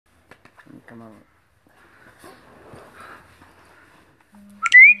Come on.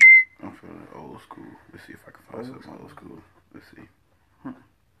 I'm feeling old school. Let's see if I can find something old school. Let's see.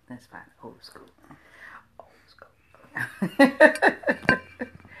 Let's find old school. Old school.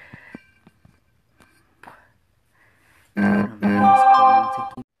 To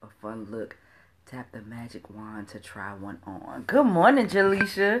keep a fun look, tap the magic wand to try one on. Good morning,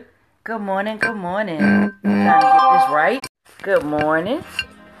 Jaleisha. Good morning, good morning. Trying to get this right. Good morning.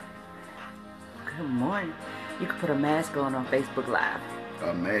 Good morning. You can put a mask on Facebook Live.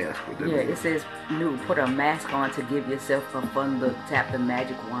 A mask? What that Yeah, mean? it says new. Put a mask on to give yourself a fun look. Tap the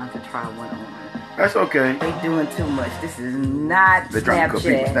magic wand to try one on. That's okay. They doing too much. This is not They're trying to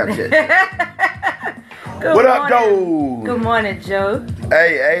compete with Snapchat. Snapchat. What up, Joe? Good morning, Joe.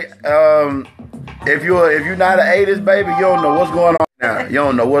 Hey, if you're not an 80s baby, you don't know what's going on now. You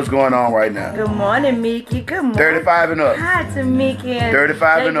don't know what's going on right now. Good morning, Mickey. Good morning. 35 and up. Hi to Mickey.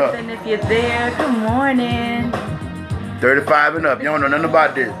 35 and up. And if you're there, good morning. 35 and up. You don't know nothing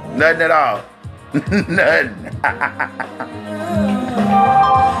about this. Nothing at all. Nothing.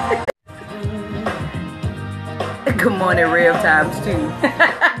 Good morning, real times too.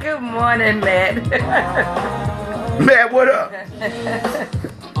 Good morning, Matt. Matt, what up?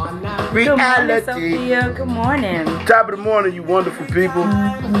 Good morning, Reality. Sophia. Good morning. Top of the morning, you wonderful people.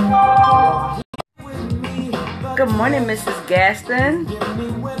 Good morning, Mrs. Gaston.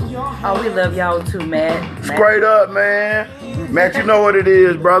 Oh, we love y'all too, Matt. Straight up, man. Matt, you know what it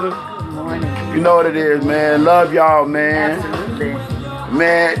is, brother. Good morning. You know what it is, man. Love y'all, man. Absolutely.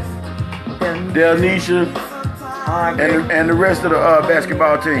 Matt, Delnisha, and the rest of the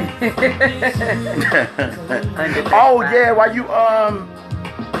basketball team. Oh yeah,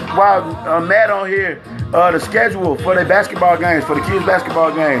 while Matt on here, the schedule for the basketball games, for the kids'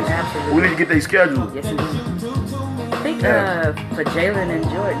 basketball games. Absolutely. We need to get their schedule. Yes, indeed. I think for Jalen and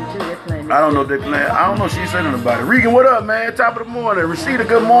Jordan too, they're playing. I don't know if they're playing. I don't know if she's saying anything about it. Regan, what up, man? Top of the morning. Rashida,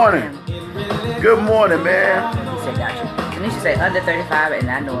 good morning. Good morning, man. He said, gotcha. And then she said under 35, and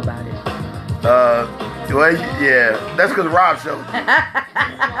I know about it. Well, yeah, that's because Rob showed you.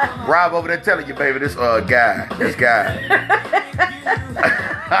 Rob over there telling you, baby, this guy. This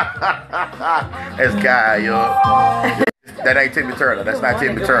guy, yo. That ain't Timmy Turner. That's not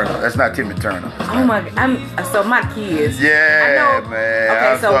Timmy Turner. That's not Timmy Turner. Oh my! So my kids. Yeah, I know, man.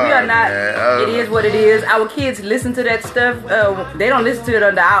 Okay, so we are not. Man. It is what it is. Our kids listen to that stuff. They don't listen to it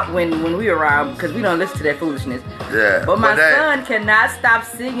when we around because we don't listen to that foolishness. Yeah. But my son cannot stop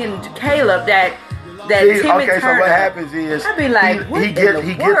singing to Caleb that Timmy Turner. Okay, so what happens is I be like, he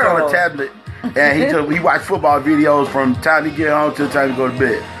gets on a tablet and he watch football videos from the time he get home to the time he go to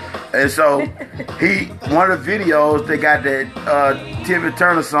bed. And so one of the videos they got that Timmy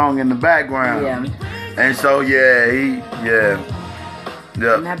Turner song in the background. Yeah. And so yeah.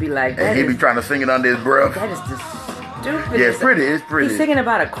 And I be like, and he be trying to sing it under his breath. That is the stupidest. Yeah, it's pretty. It's pretty. He's singing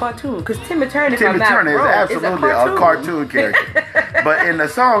about a cartoon because Timmy Turner. Timmy Turner is absolutely a cartoon character. But in the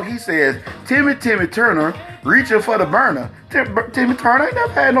song he says, Timmy Turner reaching for the burner. Timmy Turner ain't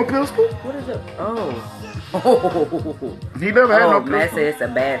never had no pistol. What is it? Oh. He never had no pistol. Matt said it's a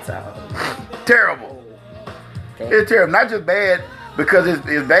bad song. Terrible. Okay. It's terrible. Not just bad because it's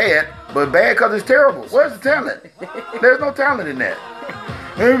bad, but bad because it's terrible. Where's the talent? There's no talent in that.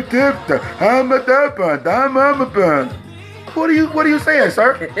 What are you saying,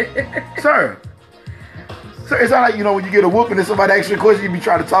 sir? Sir, it's not like, when you get a whooping and somebody asks you a question, you be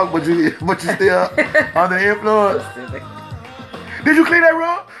trying to talk, but you still under the influence. Did you clean that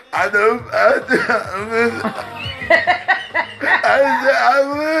room? I'm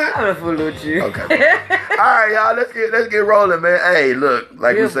gonna fool with you. Okay. All right, y'all. Let's get rolling, man. Hey, look,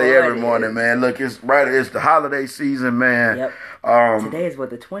 like we say every morning, man. Look, it's the holiday season, man. Yep. Today is what,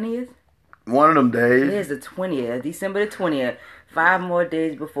 the 20th? One of them days. Today is the 20th, December the 20th. 5 more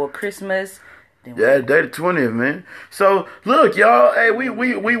days before Christmas. Yeah, day the 20th, man. So look, y'all. Hey, we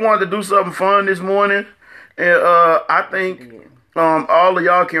wanted to do something fun this morning, and I think all of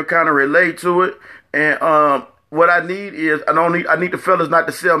y'all can kind of relate to it. And what I need is I need the fellas not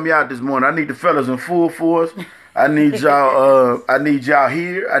to sell me out this morning. I need the fellas in full force. I need y'all. I need y'all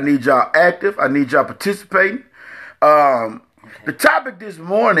here. I need y'all active. I need y'all participating. The topic this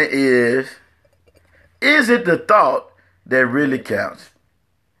morning is it the thought that really counts?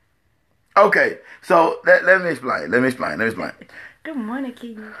 Okay, so let me explain. Good morning,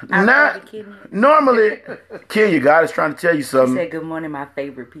 Kenya. Normally, Kenya, God is trying to tell you something. He said, good morning, my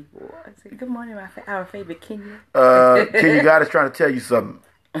favorite people. I said, good morning, our favorite Kenya. Kenya, God is trying to tell you something.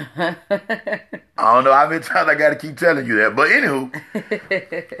 I don't know how many times I got to keep telling you that. But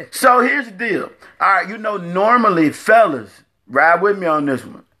anywho, so here's the deal. All right, normally, fellas, ride with me on this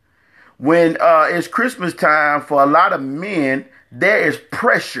one. when it's Christmas time, for a lot of men, there is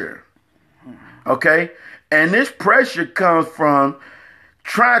pressure. Okay? And this pressure comes from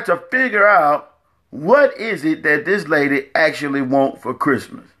trying to figure out what is it that this lady actually wants for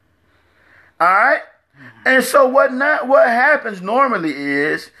Christmas. All right? And so what happens normally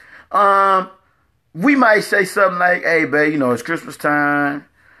is we might say something like, "Hey, babe, it's Christmas time.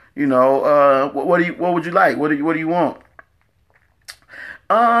 What would you like? What do you want?"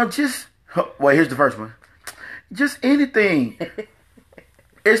 Here's the first one. Just anything.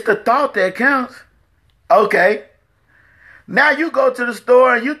 It's the thought that counts. Okay. Now you go to the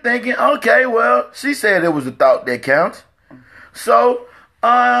store and you're thinking, okay, well, she said it was the thought that counts. So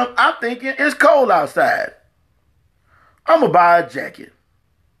I'm thinking it's cold outside. I'm going to buy a jacket.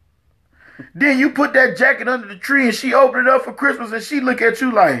 Then you put that jacket under the tree and she opened it up for Christmas and she look at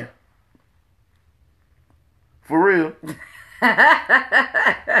you like, for real?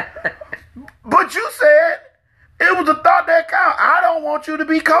 But you said it was the thought that counts. I don't want you to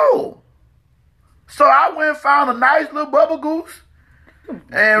be cold. So I went and found a nice little bubble goose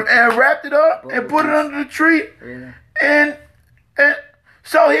and wrapped it up and put it under the tree. Really? And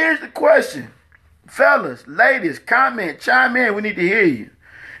so here's the question. Fellas, ladies, comment, chime in. We need to hear you.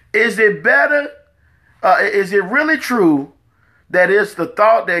 Is it better? Is it really true that it's the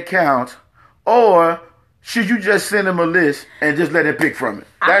thought that counts, or should you just send him a list and just let him pick from it?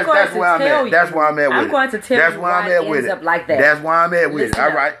 That's where I'm at. That's why I'm at with it. I'm going to tell you why it ends up like that. That's why I'm at with it.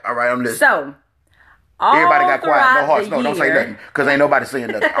 All right, I'm listening. So, everybody got quiet. No hearts. No, don't say nothing. Because ain't nobody saying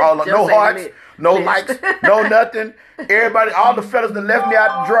nothing. No hearts, no likes, no nothing. Everybody, all the fellas that left me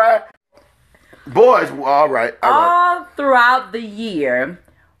out to dry. Boys, all right. All throughout the year,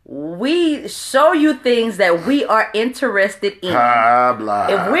 we show you things that we are interested in. Blah.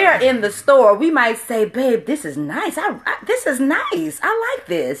 If we're in the store, we might say, "Babe, this is nice. This is nice. I like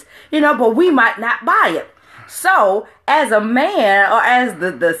this." But we might not buy it. So, as a man or as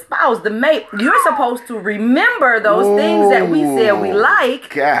the spouse, the mate, you're supposed to remember those things that we said we like.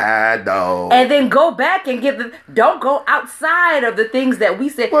 God, no. And then go back and don't go outside of the things that we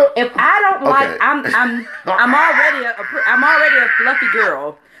said. Well, if I don't like, I'm already a fluffy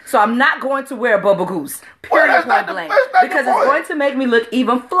girl. So I'm not going to wear a bubble goose. Period, point blank. Because it's going to make me look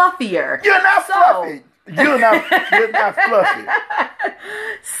even fluffier. You're not fluffy. You're not fluffy.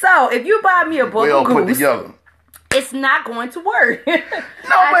 So if you buy me a bubble goose, it's not going to work. I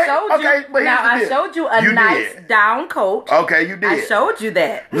showed you a nice down coat. Okay, you did. I showed you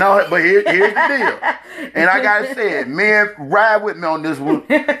that. No, but here's the deal. And I gotta say it, men, ride with me on this one.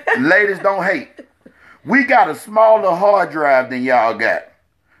 Ladies, don't hate. We got a smaller hard drive than y'all got.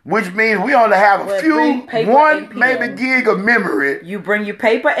 Which means we only have maybe gig of memory. You bring your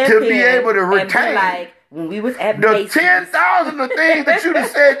paper and to pen be able to retain like when we was at the Macy's. 10,000 of things that you'd have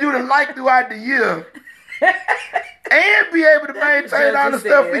said you'd have liked throughout the year. And be able to maintain all the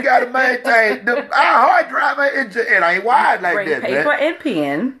stuff we got to maintain. Our hard drive it ain't wide like that, paper man. and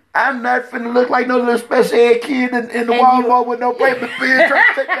pen. I'm not finna look like no little special ed kid in the Walmart with no paper pen trying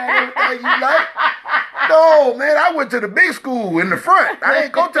to take down everything you like. No, man, I went to the big school in the front. I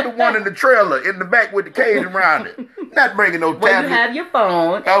didn't go to the one in the trailer in the back with the cage around it. Not bringing no tablet. Well, you have your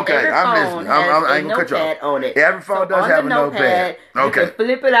phone. Okay, I'm listening. I ain't gonna cut you off. On it. Every phone does have a notepad. Okay. You can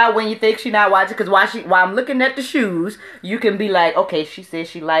flip it out when you think she's not watching. Because while I'm looking at the shoes, you can be like, okay, she said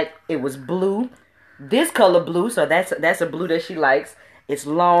she liked, it was blue. This color blue, so that's a blue that she likes. It's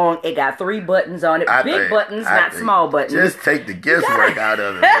long. It got 3 buttons on it. Big buttons, not small buttons. Just take the guesswork out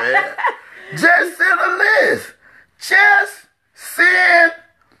of it, man. Just send a list. Just send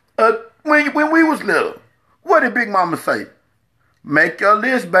when we was little. What did Big Mama say? Make your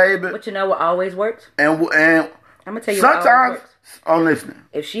list, baby. But you know what always works? And I'm gonna tell you sometimes, what always works. I'm listening.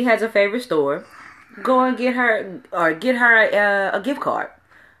 If she has a favorite store, go and get her a gift card.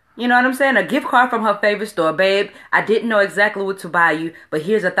 You know what I'm saying? A gift card from her favorite store. Babe, I didn't know exactly what to buy you, but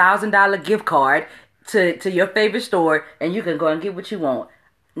here's a $1,000 gift card to your favorite store, and you can go and get what you want.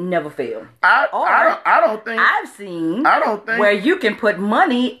 Never fail. I don't think I've seen where you can put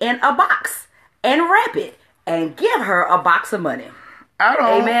money in a box and wrap it and give her a box of money.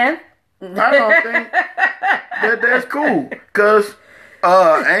 Amen. I don't think that's cool, cause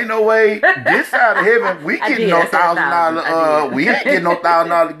ain't no way this side of heaven we getting no $1,000. We ain't getting no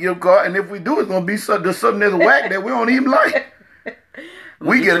 $1,000 gift card, and if we do, it's gonna be something that's whack that we don't even like.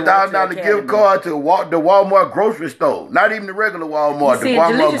 We get $1,000 gift card to the Walmart grocery store. Not even the regular Walmart. The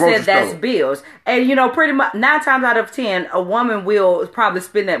Walmart grocery said that's store. bills. And, you know, pretty much 9 times out of 10, a woman will probably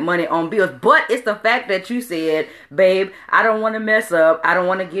spend that money on bills. But it's the fact that you said, babe, I don't want to mess up. I don't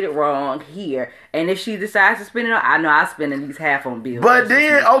want to get it wrong here. And if she decides to spend it on, I know I spend at least half on bills. But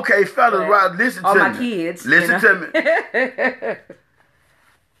then, okay, fellas, right, listen to me. On my kids. Listen to me.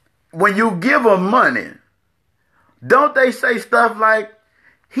 When you give her money, don't they say stuff like,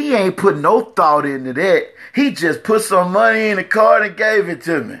 he ain't put no thought into that. He just put some money in the card and gave it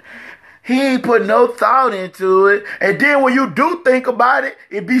to me. He ain't put no thought into it. And then when you do think about it,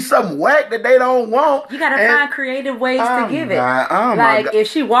 it be something whack that they don't want. You gotta find creative ways to give it. Oh like if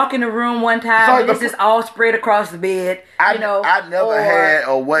she walk in the room one time and it's just all spread across the bed. I never had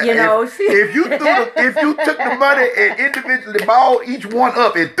a way. You know, if you took the money and individually balled each one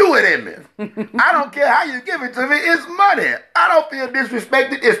up and threw it at me, I don't care how you give it to me. It's money. I don't feel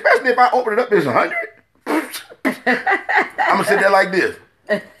disrespected, especially if I open it up. It's 100. I'm gonna sit there like this.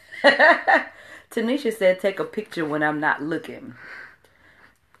 Tanisha said, take a picture when I'm not looking.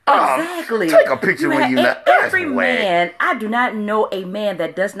 Exactly. Take a picture when you're not. Every man, I do not know a man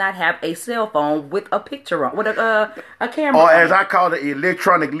that does not have a cell phone with a picture on, with a camera. Or as I call it,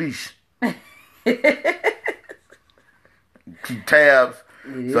 electronic leash. Keep tabs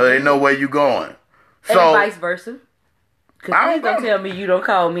so they know where you're going. And vice versa. Because you gonna tell me you don't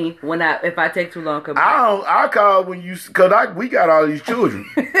call me if I take too long. I call when you, because we got all these children.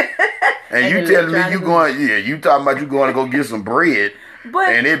 And you telling me you going, you talking about you going to go get some bread.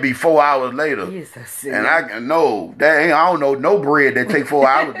 And it be 4 hours later. So silly. And I don't know no bread that take 4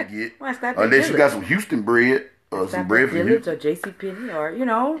 hours to get. Unless you got some Houston bread. Or some bread from Houston. Or JCPenney, or, you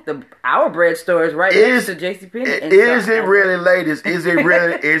know, our bread store is right next to JCPenney. Is it really, ladies? Is it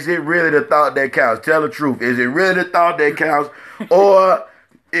really the thought that counts? Tell the truth. Is it really the thought that counts? Or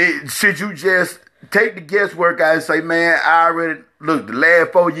should you just take the guesswork out and say, man, I already, look, the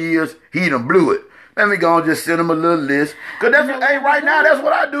last 4 years, he done blew it. Let me go and just send him a little list. Because right now, that's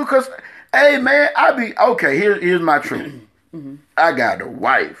what I do. Because, hey, man, here's my truth. I got a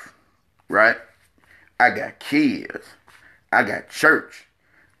wife, right? I got kids. I got church.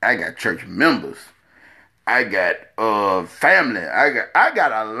 I got church members. I got family. I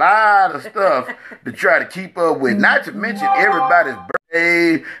got a lot of stuff to try to keep up with. Not to mention everybody's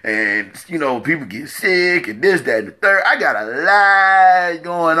birthday and, you know, people get sick and this, that, and the third. I got a lot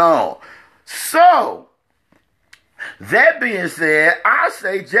going on. So, that being said, I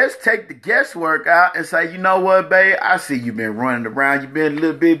say just take the guesswork out and say, you know what, babe? I see you been running around. You've been a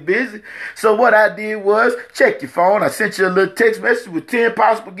little bit busy. So what I did was check your phone. I sent you a little text message with 10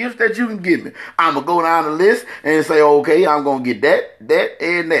 possible gifts that you can give me. I'm going to go down the list and say, okay, I'm going to get that,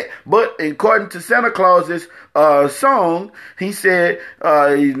 and that. But according to Santa Claus's song, he said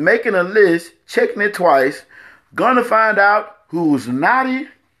he's making a list, checking it twice, gonna find out who's naughty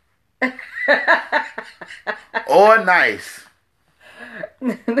or nice.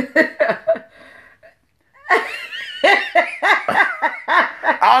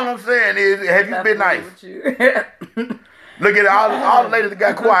 All I'm saying is, have you been nice? Look at all the ladies that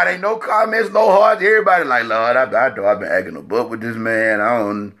got quiet. Ain't no comments, no hearts. Everybody like, Lord, I know I've been acting a butt with this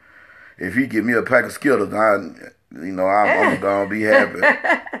man. If he give me a pack of Skittles, I'm gonna be happy.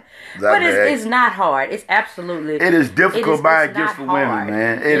 But it's not hard. It's absolutely. It is difficult buying gifts for women,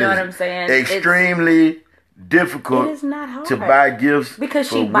 man. You know what I'm saying? Extremely difficult. It is not hard to buy gifts because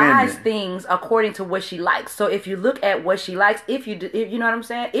she buys things according to what she likes. So if you look at what she likes, if you know what I'm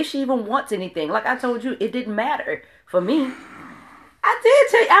saying, if she even wants anything, like I told you, it didn't matter for me. I did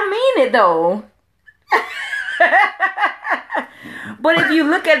tell you, I mean it though. But if you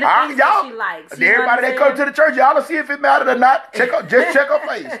look at the things that she likes, everybody that comes to the church, y'all will see if it mattered or not. Check her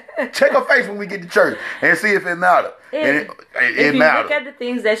face. Check her face when we get to church and see if it matters. If you look at the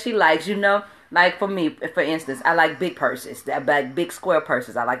things that she likes, you know, like for me, for instance, I like big purses. I like big square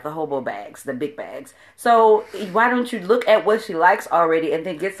purses. I like the hobo bags, the big bags. So why don't you look at what she likes already and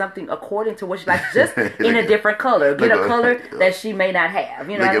then get something according to what she likes, just in a different color. Get a color that she may not have.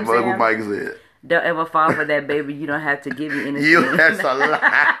 You know what I'm saying? Look at what Mike said. Don't ever fall for that, baby. You don't have to give me anything. That's a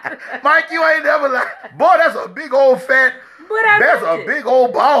lie. Mike, you ain't never lied. Boy, that's a big old fat. That's a big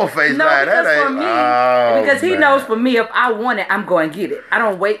old ball face. No, lie. Because that ain't, for me, because he knows for me, if I want it, I'm going to get it. I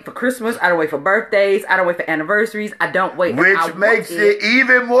don't wait for Christmas. I don't wait for birthdays. I don't wait for anniversaries. I don't wait. Which makes it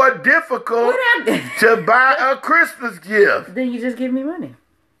even more difficult to buy a Christmas gift. Then you just give me money.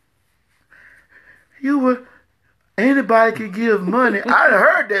 Anybody can give money. I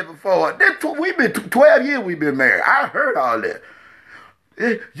heard that before. We've been 12 years we've been married. I heard all that.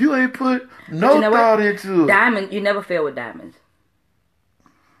 You ain't put no thought into it. Diamond, you never fail with diamonds.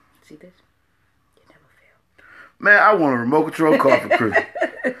 See this? You never fail. Man, I want a remote control car for Christmas.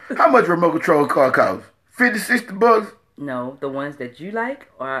 How much a remote control car cost? 50, 60 bucks? No, the ones that you like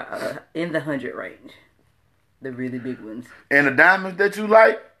are in the 100 range. The really big ones. And the diamonds that you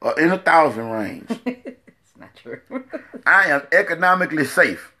like are in 1,000 range. It's not true. I am economically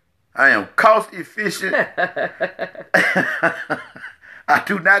safe. I am cost efficient. I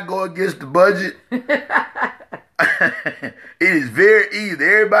do not go against the budget. It is very easy.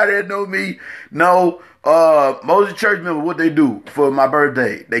 Everybody that know me know most of the church members, what they do for my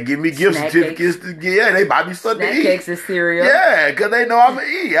birthday. They give me gift certificates to get. Yeah, they buy me something to eat. Cakes and cereal. Yeah, because they know I'm going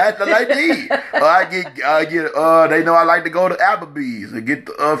to eat. I like to eat. They know I like to go to Applebee's and get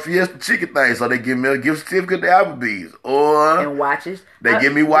the Fiesta chicken thing. So they give me a gift certificate to Applebee's. And watches. They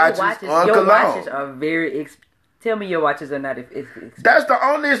give me watches or your cologne. Watches are very expensive. Tell me your watches are not expensive. That's the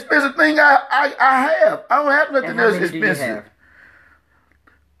only expensive thing I have. I don't have nothing else expensive. Do you have?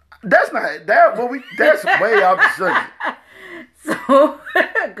 That's not that. Well, that's way off the subject. So,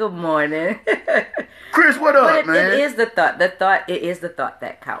 good morning, Chris. What up, man? It is the thought. It is the thought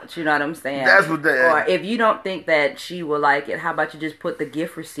that counts. You know what I'm saying? That's what that. Or if you don't think that she will like it, how about you just put the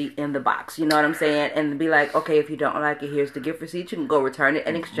gift receipt in the box? You know what I'm saying? And be like, okay, if you don't like it, here's the gift receipt. You can go return it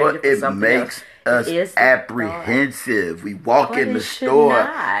and exchange it for something else. But it makes us apprehensive. We walk in the store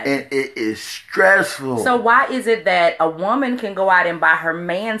and it is stressful. So why is it that a woman can go out and buy her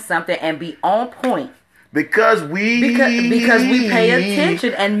man something and be on point? Because we pay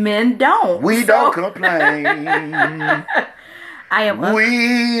attention and men don't. We don't complain. We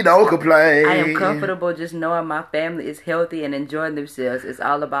don't complain. I am comfortable just knowing my family is healthy and enjoying themselves. It's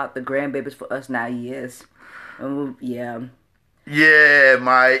all about the grandbabies for us now, yes. Yeah. Yeah,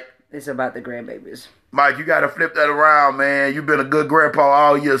 Mike. It's about the grandbabies. Mike, you got to flip that around, man. You've been a good grandpa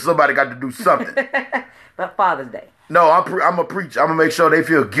all year. Somebody got to do something. But Father's Day. No, I'm a preacher. I'm going to make sure they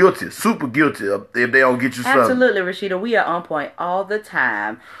feel guilty, super guilty, if they don't get you something. Absolutely, Rashida. We are on point all the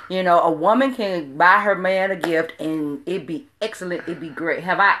time. You know, a woman can buy her man a gift and it'd be excellent. It'd be great.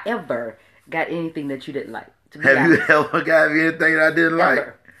 Have I ever got anything that you didn't like? Have you ever got anything that I didn't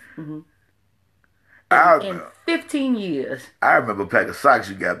like? Mm-hmm. In 15 years. I remember a pack of socks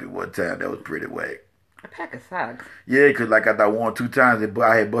you got me one time. That was pretty whack. A pack of socks? Yeah, because like I thought 1 or 2 times,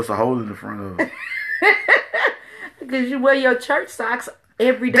 I had bust a hole in the front of them. Because you wear your church socks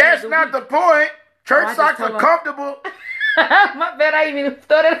every day. That's not the point. Church socks are comfortable. My bad, I didn't even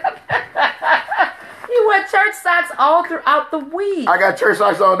throw that up. You wear church socks all throughout the week. I got church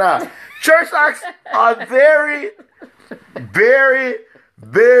socks on now. Church socks are very, very,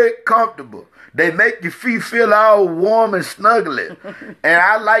 very comfortable. They make your feet feel all warm and snuggly. And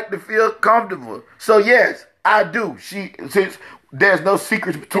I like to feel comfortable. So yes, I do. Since there's no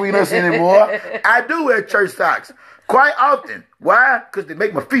secrets between us anymore, I do wear church socks quite often. Why? Because they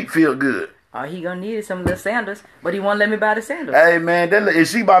make my feet feel good. Oh, he gonna need some little sandals, but he won't let me buy the sandals. Hey man, if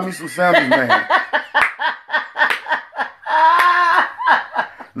she buy me some sandals, man.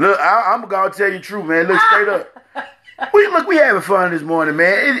 Look, I'm gonna tell you the truth, man. Look, straight up. We having fun this morning,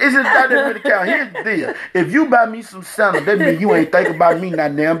 man. It's just not that really count. Here's the deal. If you buy me some sandals, that means you ain't thinking about me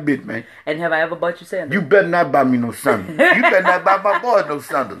not damn bit, man. And have I ever bought you sandals? You better not buy me no sandals. You better not buy my boy no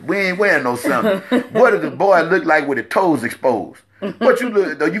sandals. We ain't wearing no sandals. What does the boy look like with his toes exposed? What you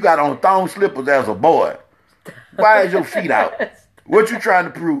look though? You got on thong slippers as a boy. Why is your feet out? What you trying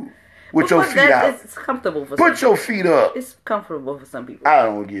to prove? With your feet out. It's comfortable for some people. Put your feet up. It's comfortable for some people. I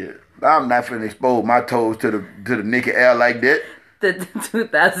don't get it. I'm not finna expose my toes to the naked air like that. The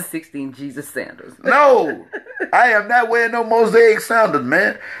 2016 Jesus sandals. No, I am not wearing no mosaic sandals,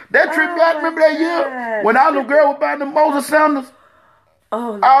 man. That trip, y'all remember that year when all them girls were buying the Moses sandals? Oh,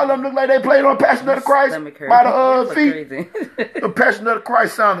 Lord. All of them look like they played on Passion of the Christ by the feet. The Passion of the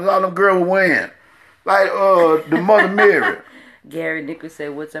Christ sandals, all them girls were wearing, like the Mother Mary. Gary Nichols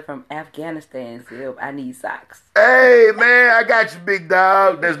said, "What's up from Afghanistan?" Said, "I need socks." Hey man, I got you, big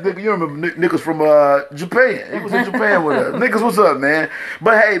dog. That's Nichols. You remember Nichols from Japan? He was in Japan with us. Nichols, what's up, man?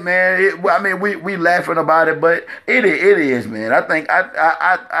 But hey, man, we laughing about it, but it is, man. I think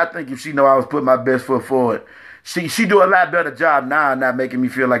if she know I was putting my best foot forward, she do a lot better job now, not making me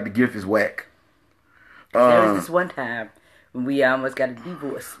feel like the gift is whack. There was this one time. We almost got a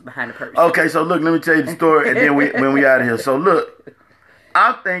divorce behind the purse. Okay, so look, let me tell you the story, and then when we out of here. So look,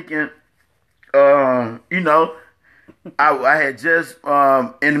 I'm thinking, I had just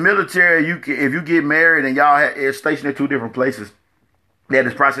in the military. If you get married and y'all is stationed at 2 different places, they had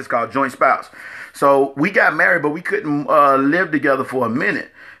this process called joint spouse. So we got married, but we couldn't live together for a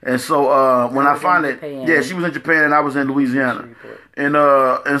minute. And so when I finally, she was in Japan and I was in Louisiana,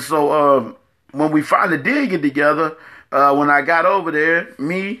 and so when we finally did get together. When I got over there,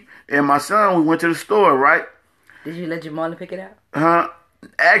 me and my son, we went to the store, right? Did you let Jamarlin pick it out? Huh?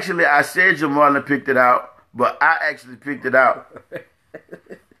 Actually, I said Jamarlin picked it out, but I actually picked it out.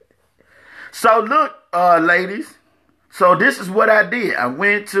 So look, ladies. So this is what I did. I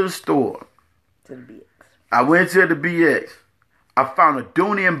went to the store. To the BX. I went to the BX. I found a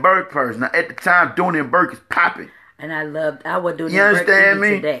Dooney and Burke purse. Now at the time, Dooney and Burke is popping. And I would do You understand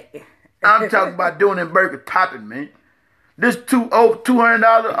me? today. I'm talking about Dooney and Burke is popping, man. This over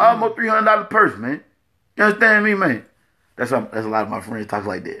 $200, almost $300 purse, man. You understand me, man? That's a lot of my friends talk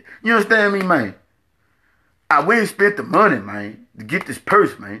like that. You understand me, man? I went and spent the money, man, to get this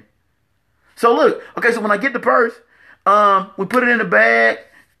purse, man. So look, okay, so when I get the purse, we put it in the bag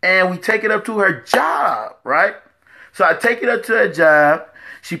and we take it up to her job, right? So I take it up to her job.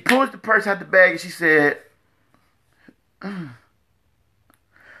 She pulls the purse out the bag and she said,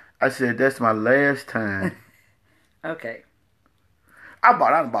 I said, that's my last time. Okay. I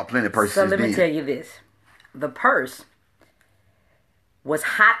bought plenty of purses. So let me tell you this. The purse was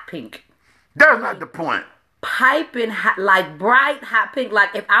hot pink. That's not the point. Piping hot, like bright hot pink.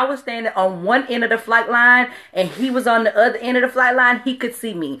 Like if I was standing on one end of the flight line and he was on the other end of the flight line, he could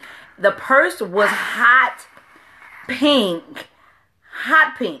see me. The purse was hot pink.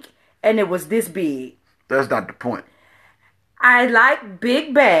 Hot pink. And it was this big. That's not the point. I like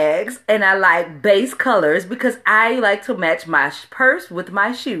big bags and I like base colors because I like to match my purse with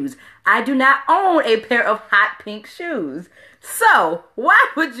my shoes. I do not own a pair of hot pink shoes. So, why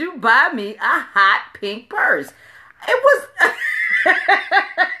would you buy me a hot pink purse? It was...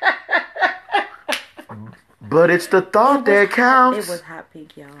 But it's the thought that counts. It was hot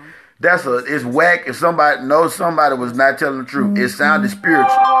pink, y'all. It's whack if somebody knows somebody was not telling the truth. It sounded spiritual.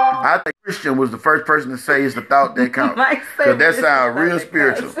 I think Christian was the first person to say it's the thought that counts. Because that sounds real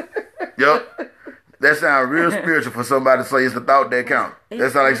spiritual. Yep. That sounds real spiritual for somebody to say it's the thought that counts.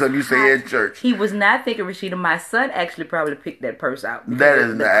 That sounds like something you say in church. He was not thinking Rashida. My son actually probably picked that purse out. That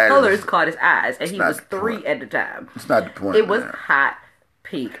is the not. colors caught his eyes, and he was 3 at the time. It's not the point. It was hot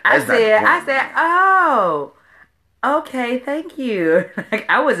pink. I said, oh, okay, thank you. Like,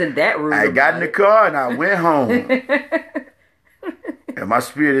 I wasn't that rude. I got in the car and I went home, and my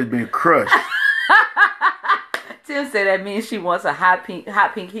spirit has been crushed. Tim said that means she wants a hot pink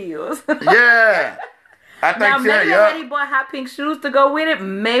heels. Yeah. I think now, maybe had he bought hot pink shoes to go with it,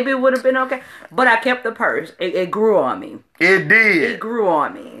 maybe it would have been okay. But I kept the purse. It grew on me. It did. It grew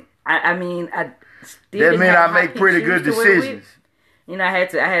on me. I mean, I that meant I make pretty good decisions. You know, I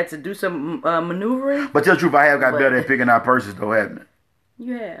had to do some maneuvering. But tell the truth, I have got better at picking out purses, though, haven't I?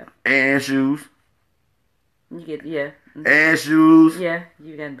 You have. And shoes. Yeah. And shoes. Yeah,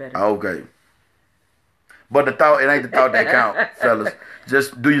 you got better. Okay. But it ain't the thought that count, fellas.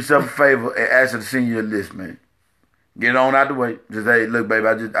 Just do yourself a favor and ask her to send you a list, man. Get it on out the way. Just hey, look, baby,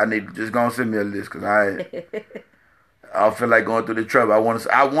 I need just go and send me a list because I don't feel like going through the trouble. I want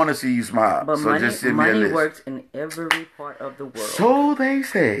to see you smile. But so just send me a list. Money works in every part of the world. So they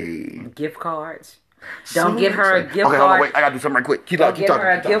say. Gift cards. Don't get her a gift card. Okay, wait. I gotta do something right quick. Keep talking. Get her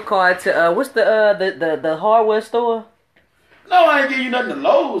a gift card to what's the hardware store? No, I ain't give you nothing to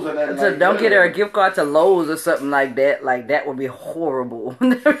Lowe's or nothing. So don't get her a gift card to Lowe's or something like that. Like that would be horrible.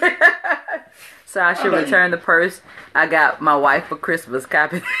 So I should return the purse I got my wife for Christmas.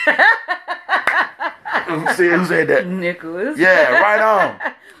 Copy. See who said that? Nicholas. Yeah, right on.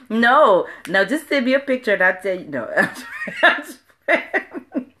 No, just send me a picture and I'll tell you. No.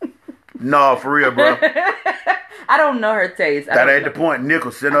 No, for real, bro. I don't know her taste. That ain't the point.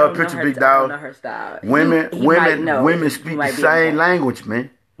 Nickel, send her a picture, big dog. I don't know her style. Women speak the same language, man.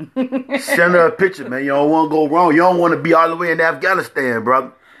 Send her a picture, man. You don't want to go wrong. You don't want to be all the way in Afghanistan,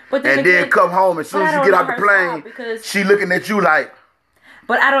 brother. But then come home as soon as you get out the plane, she looking at you like.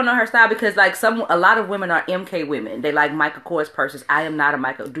 But I don't know her style because like a lot of women are MK women. They like Michael Kors purses. I am not a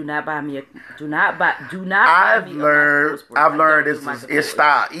Michael. Do not buy me I've learned it's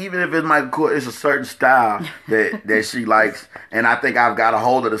style. Even if it's Michael Kors, it's a certain style that she likes, and I think I've got a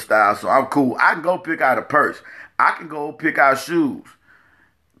hold of the style, so I'm cool. I can go pick out a purse. I can go pick out shoes,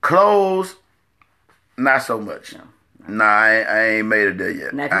 clothes, not so much. No. Nah, I ain't made it there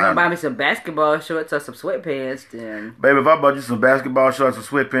yet. Now, if you're going to buy me some basketball shorts or some sweatpants, then... Baby, if I bought you some basketball shorts and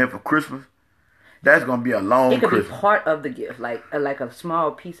sweatpants for Christmas, that's going to be a long Christmas. It could be part of the gift, like a small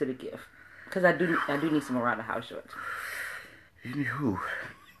piece of the gift. Because I do need some around the house shorts. You need who?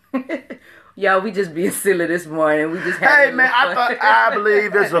 Y'all, we just being silly this morning. We just Hey man, I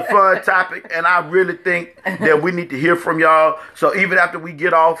believe it's a fun topic, and I really think that we need to hear from y'all. So even after we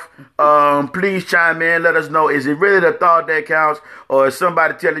get off, please chime in. Let us know: is it really the thought that counts, or is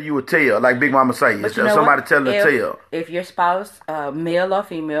somebody telling you a tale, like Big Mama say? Is somebody telling a tale? If your spouse, male or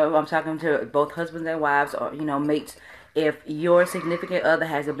female, I'm talking to both husbands and wives, or mates. If your significant other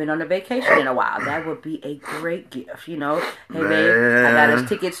hasn't been on a vacation in a while, that would be a great gift. Hey, babe, I got us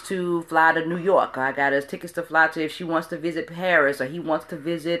tickets to fly to New York. Or I got us tickets to fly to if she wants to visit Paris or he wants to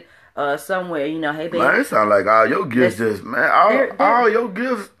visit somewhere. Hey, babe. Man, it sounds like all your gifts all your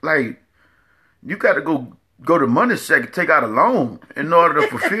gifts, like, you got to go to money check and take out a loan in order to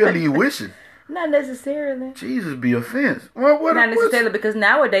fulfill these wishes. Not necessarily. Jesus be offense. Not necessarily, because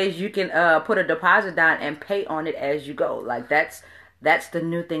nowadays you can put a deposit down and pay on it as you go. Like that's the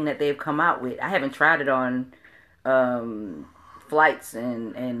new thing that they've come out with. I haven't tried it on flights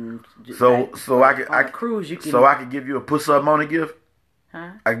and so I can cruise. You can. So I can give you a put something on a gift.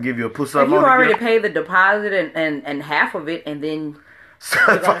 Huh? I can give you a put something on a gift. You already gift. paid the deposit and half of it, and then. So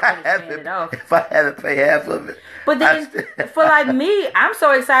if I had to pay half of it. But then, for like me, I'm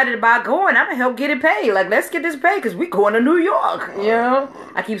so excited about going. I'm gonna help get it paid. Like, let's get this paid because we going to New York.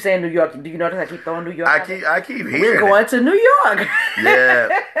 I keep saying New York. Do you notice I keep throwing New York? I keep hearing. We're going to New York. Yeah,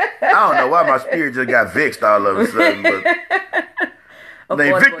 I don't know why my spirit just got vexed all of a sudden. But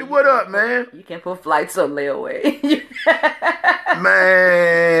Victor, what up, man? You can put flights on layaway.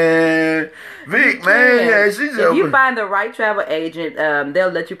 Man, Vic, man, yeah, she's. If you find the right travel agent, they'll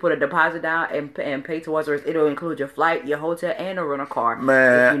let you put a deposit down and pay towards it. It'll include your flight, your hotel, and a rental car.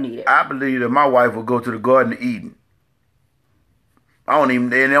 Man, if you need it. I believe that my wife will go to the Garden of Eden. They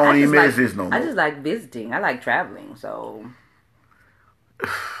don't even exist no more. I just like visiting. I like traveling, so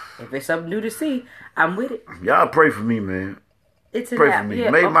if it's something new to see, I'm with it. Y'all pray for me, man. It's an Pray app. for me. Yeah,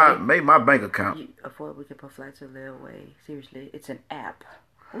 make my bank account. We can put flights to layaway. Seriously, it's an app.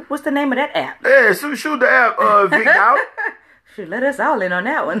 What's the name of that app? Yeah, so shoot the app, Vic, out. Should let us all in on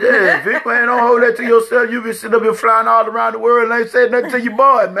that one. Yeah, Vic, man, don't hold that to yourself. You been sitting up here flying all around the world and ain't said nothing to your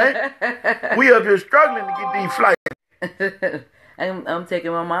boy, man. We up here struggling to get these flights. I'm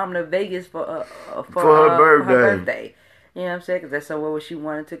taking my mom to Vegas for her birthday. You know what I'm saying? Because that's somewhere where she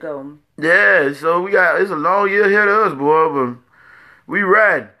wanted to go. Yeah, so it's a long year ahead of us, boy, but we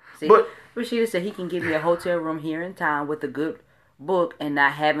ride. See, Rashida said he can give me a hotel room here in town with a good book and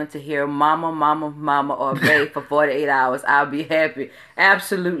not having to hear mama, mama, mama, or babe for 48 hours. I'll be happy.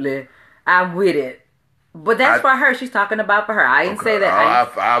 Absolutely. I'm with it. But that's for her. She's talking about for her. I didn't say that. I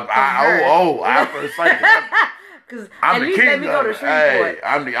first at least let me go to Shreveport.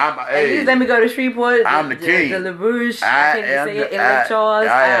 At least let me go to Shreveport. I'm the king. The LaRouche. I can't say it. Lake Charles.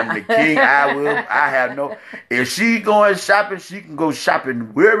 I am the king. I have no. If she going shopping, she can go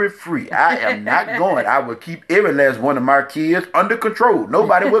shopping very free. I am not going. I will keep every last one of my kids under control.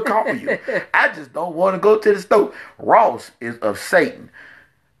 Nobody will call you. I just don't want to go to the store. Ross is of Satan.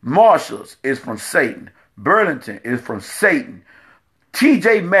 Marshalls is from Satan. Burlington is from Satan.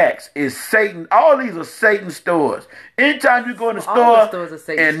 TJ Maxx is Satan. All these are Satan stores. Anytime you go in the store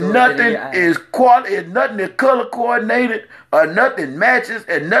and nothing is color coordinated or nothing matches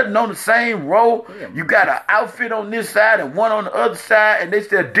and nothing on the same row, you got an outfit on this side and one on the other side, and they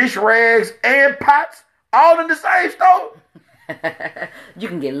sell dish rags and pots all in the same store. You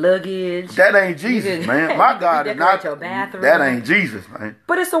can get luggage. That ain't Jesus, man. My God is not your bathroom. That ain't Jesus, man.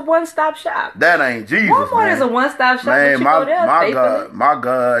 But it's a one-stop shop. That ain't Jesus, Walmart is a one-stop shop. Man, my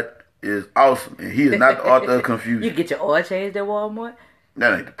God is awesome, and He is not the author of confusion. You get your oil changed at Walmart.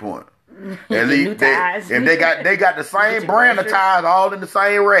 That ain't the point. At least if they got the same brand of tires all in the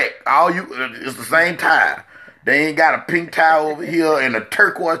same rack. It's the same tire. They ain't got a pink tire over here and a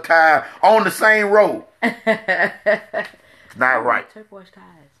turquoise tire on the same row. It's not right. Turquoise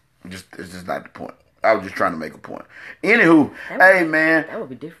tires. It's just not the point. I was just trying to make a point. Anywho, hey man, that would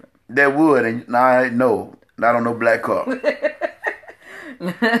be different. That would, and no, not on no black car.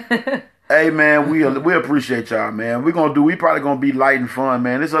 Hey man, we appreciate y'all, man. We probably gonna be light and fun,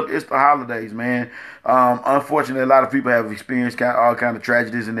 man. It's the holidays, man. Unfortunately, a lot of people have experienced all kind of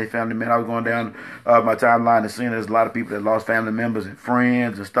tragedies in their family. Man, I was going down my timeline and seeing there's a lot of people that lost family members and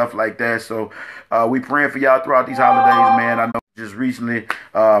friends and stuff like that. So we praying for y'all throughout these holidays, man. I know just recently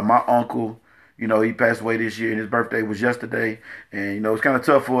my uncle, he passed away this year, and his birthday was yesterday. And, it's kind of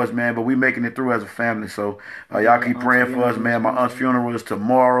tough for us, man, but we making it through as a family. So y'all keep praying for us, man. My aunt's funeral is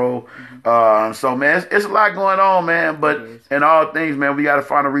tomorrow. So, man, it's a lot going on, man. But in all things, man, we got to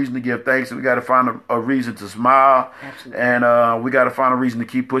find a reason to give thanks, and we got to find a reason to smile. Absolutely. And we got to find a reason to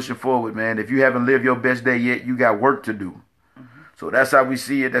keep pushing forward, man. If you haven't lived your best day yet, you got work to do. So that's how we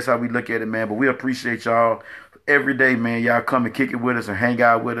see it. That's how we look at it, man. But we appreciate y'all every day, man. Y'all come and kick it with us and hang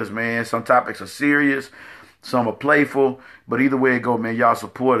out with us, man. Some topics are serious. Some are playful. But either way it go, man, y'all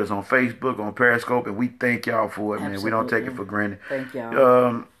support us on Facebook, on Periscope, and we thank y'all for it, man. Absolutely. We don't take it for granted. Thank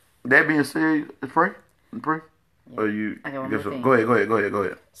y'all. That being said, let's pray. Pray. Yeah. Or you? I got one more thing. Go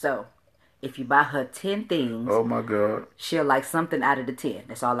ahead. So, if you buy her 10 things, Oh my God. she'll like something out of the 10.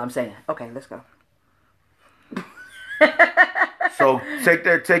 That's all I'm saying. Okay, let's go. So take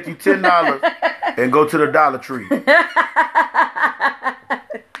you $10 and go to the Dollar Tree.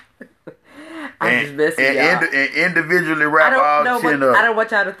 I'm just messing y'all. And individually wrap all 10 up. I don't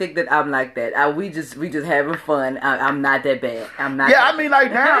want y'all to think that I'm like that. We just having fun. I'm not that bad. I'm not. Yeah, that I mean,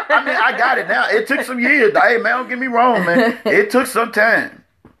 like now, I got it now. It took some years. Hey, man, don't get me wrong, man. It took some time.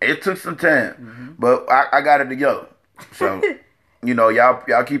 Mm-hmm. But I got it together. So,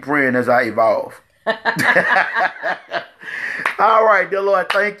 y'all keep praying as I evolve. All right, dear Lord,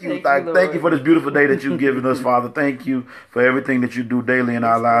 thank you. Thank you for this beautiful day that you've given us, Father. Thank you for everything that you do daily in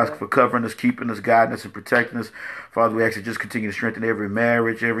our lives, for covering us, keeping us, guiding us, and protecting us. Father, we actually just continue to strengthen every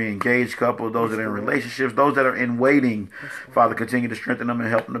marriage, every engaged couple, those that are in relationships, those that are in waiting. Father, continue to strengthen them and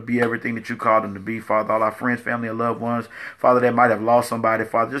help them to be everything that you called them to be. Father, all our friends, family, and loved ones, Father, that might have lost somebody,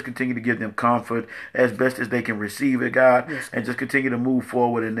 Father, just continue to give them comfort as best as they can receive it, God, and just continue to move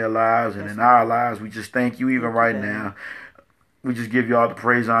forward in their lives and in our lives. We just thank you even right now. We just give you all the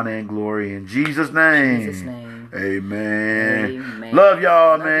praise, honor, and glory in Jesus' name. Amen. Love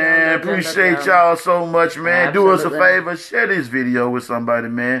y'all, man. Appreciate y'all so much, man. Absolutely. Do us a favor. Share this video with somebody,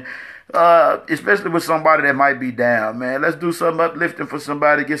 man. Especially with somebody that might be down, man. Let's do something uplifting for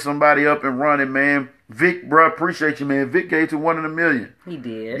somebody. Get somebody up and running, man. Vic, bro, appreciate you, man. Vic gave to 1 in a million. He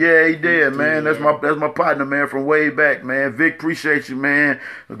did. Yeah, he did, man. That's my partner, man, from way back, man. Vic, appreciate you, man.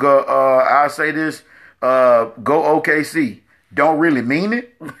 I'll say this. Go OKC. Don't really mean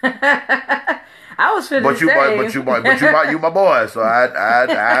it. I was finna but you my boy, so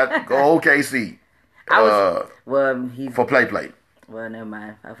I go OKC. For play. Well, never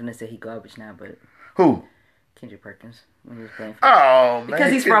mind. I was finna say he garbage now, but who? Kendrick Perkins when he was playing. Man,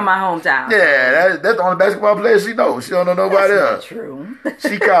 because he's from my hometown. Yeah, that's the only basketball player she knows. She don't know nobody else. That's true.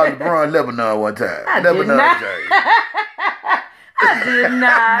 She called LeBron Lebanon one time. I did not. I did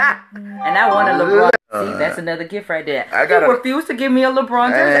not. And I want a LeBron. See, that's another gift right there. You refuse to give me a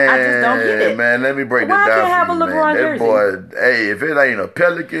LeBron jersey. I just don't get it. Man, let me break this down. Why can't I have a LeBron jersey? That boy, hey, if it ain't a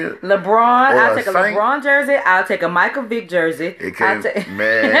Pelican, I'll take a LeBron jersey. I'll take a Michael Vick jersey. It can't,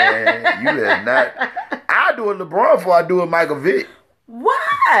 man, you have not. I do a LeBron before I do a Michael Vick.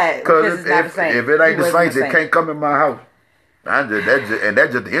 Why? Because if it ain't the Saints, it can't come in my house. That's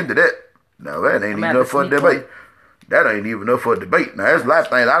just the end of that. No, that ain't enough for a debate. That ain't even enough for a debate. Now, there's a lot of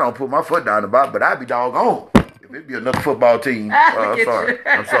things I don't put my foot down about, but I be doggone if it be another football team. I'm sorry.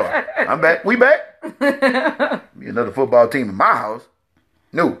 I'm back. We back. Be another football team in my house.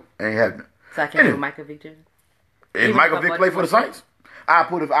 No, ain't happening. So I can't do Michael Vick jersey? If Michael Vick play for the Saints, I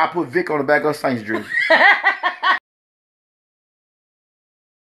put Vick on the back of Saints jersey.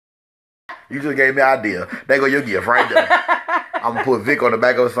 You just gave me an idea. There go your gift right there. I'm going to put Vick on the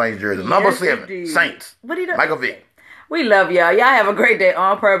back of the Saints jersey. Number 7, Saints. Michael Vick. We love y'all. Y'all have a great day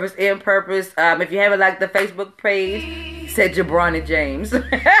on purpose, in purpose. If you haven't liked the Facebook page, said Jabron and James. I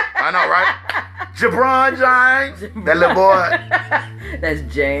know, right? Jabron James. That little boy. That's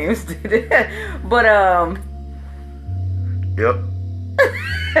James. But, Yep.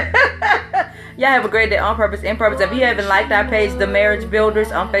 y'all have a great day on purpose, in purpose. If you haven't liked our page, The Marriage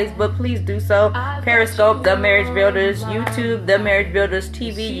Builders, on Facebook, please do so. Periscope, The Marriage Builders. YouTube, The Marriage Builders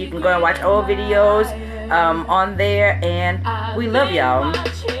TV. You can go and watch old videos on there. And we love y'all.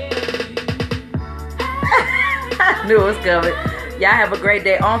 I knew it was coming. Y'all have a great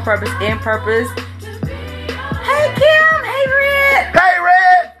day on purpose, in purpose. Hey, Kim. Hey, Red. Hey,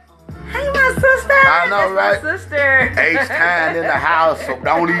 Red. Hey, my sister. I know, right? My sister. H-time in the house, so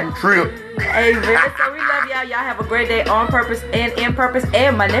don't even trip. Hey, Red. So we love y'all. Y'all have a great day on purpose and in purpose.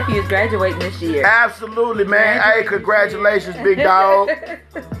 And my nephew is graduating this year. Absolutely, man. Hey, congratulations, big dog.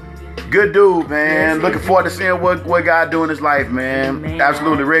 Good dude, man. Yes, looking forward to seeing what God do in his life, man.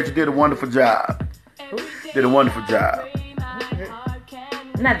 Absolutely. Reggie did a wonderful job. Did a wonderful job.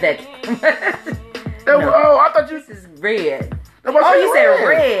 Not that. Oh, I thought you... This is Red. Oh, you said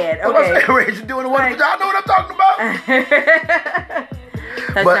Red. Okay. Reggie doing a wonderful job. I know what I'm talking about.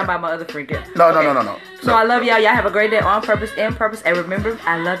 That's not about my other friend. No. So I love y'all. Y'all have a great day on purpose, in purpose. And remember,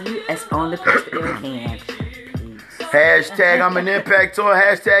 I love you as only Pastor Eric can. Hashtag I'm an impact tour.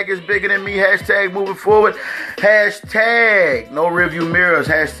 Hashtag is bigger than me. Hashtag moving forward. Hashtag no review mirrors.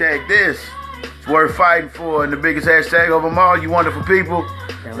 Hashtag this. It's worth fighting for. And the biggest hashtag of them all, you wonderful people,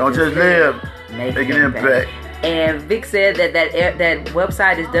 don't just live, make an impact. And Vic said that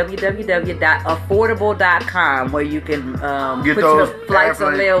website is www.affordable.com, where you can Get put those your flights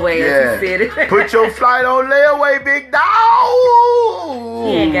on airplanes. layaway, as you said. Put your flight on layaway, big dog.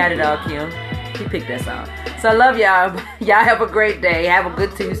 He ain't got it all, Kim. He picked that song. So I love y'all. Y'all have a great day. Have a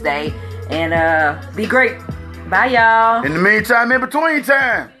good Tuesday. And be great. Bye, y'all. In the meantime, in between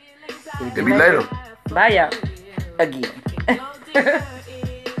time, it'll be later. Bye, y'all. Again.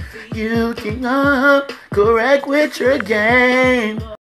 You can correct with your game.